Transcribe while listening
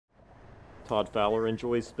Todd Fowler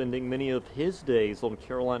enjoys spending many of his days on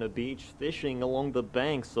Carolina Beach fishing along the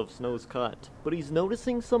banks of Snow's Cut, but he's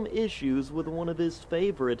noticing some issues with one of his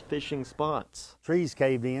favorite fishing spots. Trees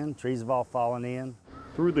caved in, trees have all fallen in.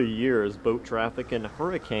 Through the years, boat traffic and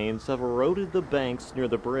hurricanes have eroded the banks near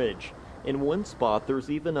the bridge. In one spot, there's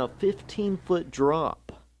even a 15-foot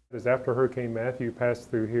drop. After Hurricane Matthew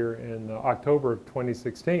passed through here in October of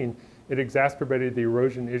 2016, it exacerbated the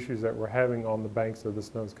erosion issues that we're having on the banks of the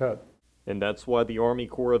Snow's Cut. And that's why the Army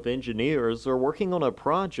Corps of Engineers are working on a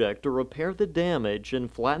project to repair the damage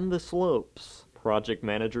and flatten the slopes. Project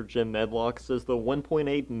manager Jim Medlock says the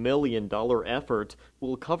 $1.8 million effort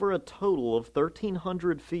will cover a total of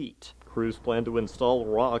 1,300 feet. Crews plan to install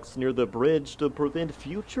rocks near the bridge to prevent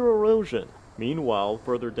future erosion. Meanwhile,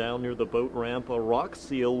 further down near the boat ramp, a rock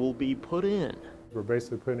seal will be put in. We're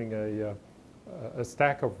basically putting a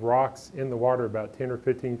stack of rocks in the water about 10 or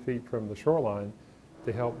 15 feet from the shoreline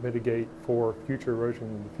to help mitigate for future erosion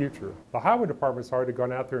in the future. The highway department's already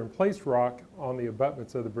gone out there and placed rock on the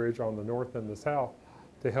abutments of the bridge on the north and the south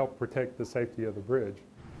to help protect the safety of the bridge.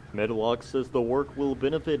 Medlock says the work will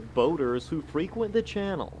benefit boaters who frequent the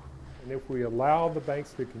channel. And if we allow the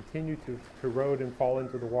banks to continue to erode and fall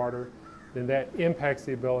into the water, then that impacts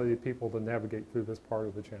the ability of people to navigate through this part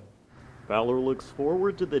of the channel. Fowler looks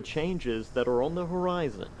forward to the changes that are on the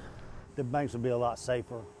horizon. The banks will be a lot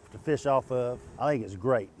safer to fish off of. I think it's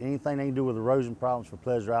great. Anything they can do with erosion problems for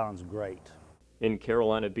Pleasure Island is great. In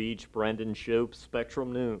Carolina Beach, Brandon Shope,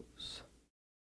 Spectrum News.